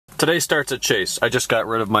Today starts at Chase. I just got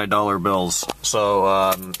rid of my dollar bills.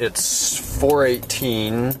 So it's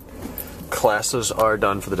 4:18. Classes are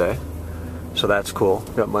done for the day. So that's cool.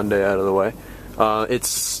 Got Monday out of the way.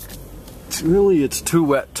 It's too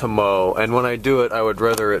wet to mow, and when I do it, I would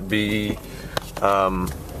rather it be,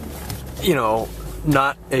 you know,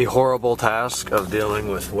 not a horrible task of dealing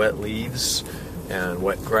with wet leaves and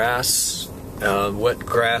wet grass. Wet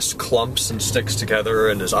grass clumps and sticks together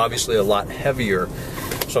and is obviously a lot heavier.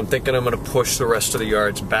 So I'm thinking I'm going to push the rest of the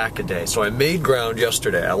yards back a day. So I made ground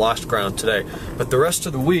yesterday, I lost ground today, but the rest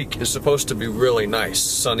of the week is supposed to be really nice.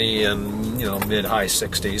 Sunny and, you know, mid-high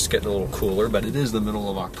 60s, getting a little cooler, but it is the middle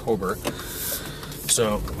of October.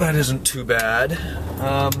 So that isn't too bad.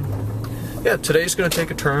 Yeah, today's going to take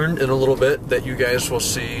a turn in a little bit that you guys will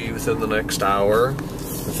see within the next hour,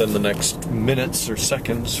 within the next minutes or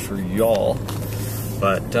seconds for y'all.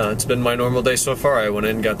 But it's been my normal day so far. I went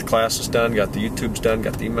in, got the classes done, got the YouTubes done,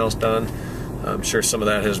 got the emails done. I'm sure some of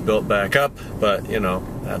that has built back up, but you know,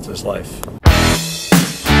 that's his life.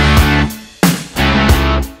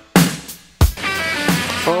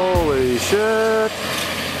 Holy shit!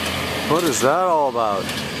 What is that all about?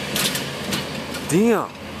 Damn!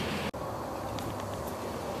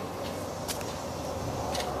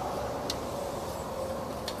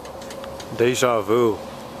 Deja vu.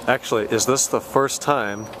 Actually, is this the first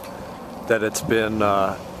time that it's been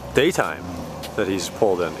daytime that he's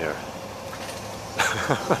pulled in here?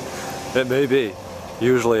 It may be.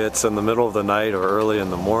 Usually it's in the middle of the night or early in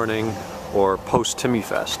the morning or post Timmy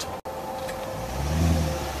Fest.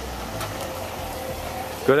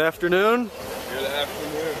 Good afternoon. Good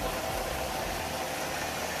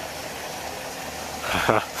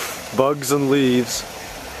afternoon. Bugs and leaves.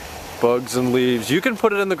 Bugs and leaves. You can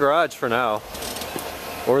put it in the garage for now.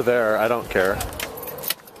 Or there, I don't care.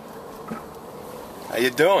 How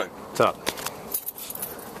you doing? What's up?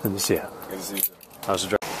 Good to see you. Good to see you. How's the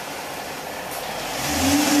drive?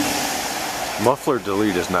 Muffler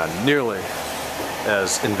delete is not nearly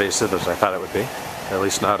as invasive as I thought it would be. At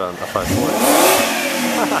least not on a 540.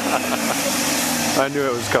 I knew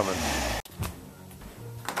it was coming.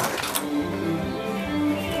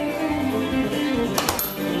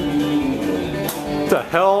 What the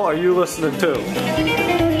hell are you listening to?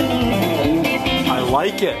 I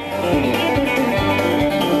like it.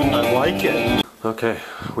 I like it. Okay,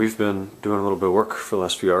 we've been doing a little bit of work for the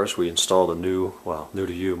last few hours. We installed a new, well, new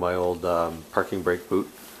to you, my old parking brake boot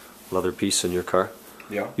leather piece in your car.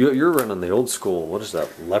 Yeah. You're running the old school, what is that,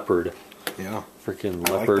 leopard? Yeah. Freaking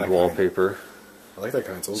leopard wallpaper. I like that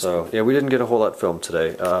kind of old So, yeah, we didn't get a whole lot filmed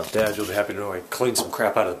today. Dad, you'll be happy to know I cleaned some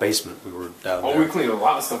crap out of the basement. We were down there. Oh, we cleaned a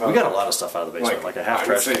lot of stuff out. We got a lot of stuff out of the basement, like a half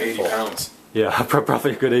trash can. I would say 80 pounds. Yeah,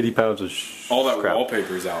 probably a good 80 pounds of all that crap.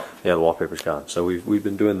 wallpaper's out. Yeah, the wallpaper's gone. So we've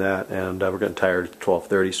been doing that, and we're getting tired at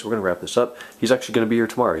 12:30, so we're going to wrap this up. He's actually going to be here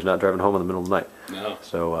tomorrow. He's not driving home in the middle of the night. No.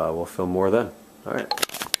 So we'll film more then. All right.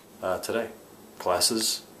 Today,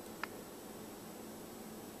 classes.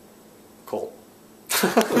 Cool.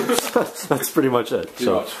 That's pretty much it.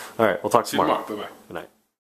 All right, we'll talk tomorrow. Bye-bye. Good night.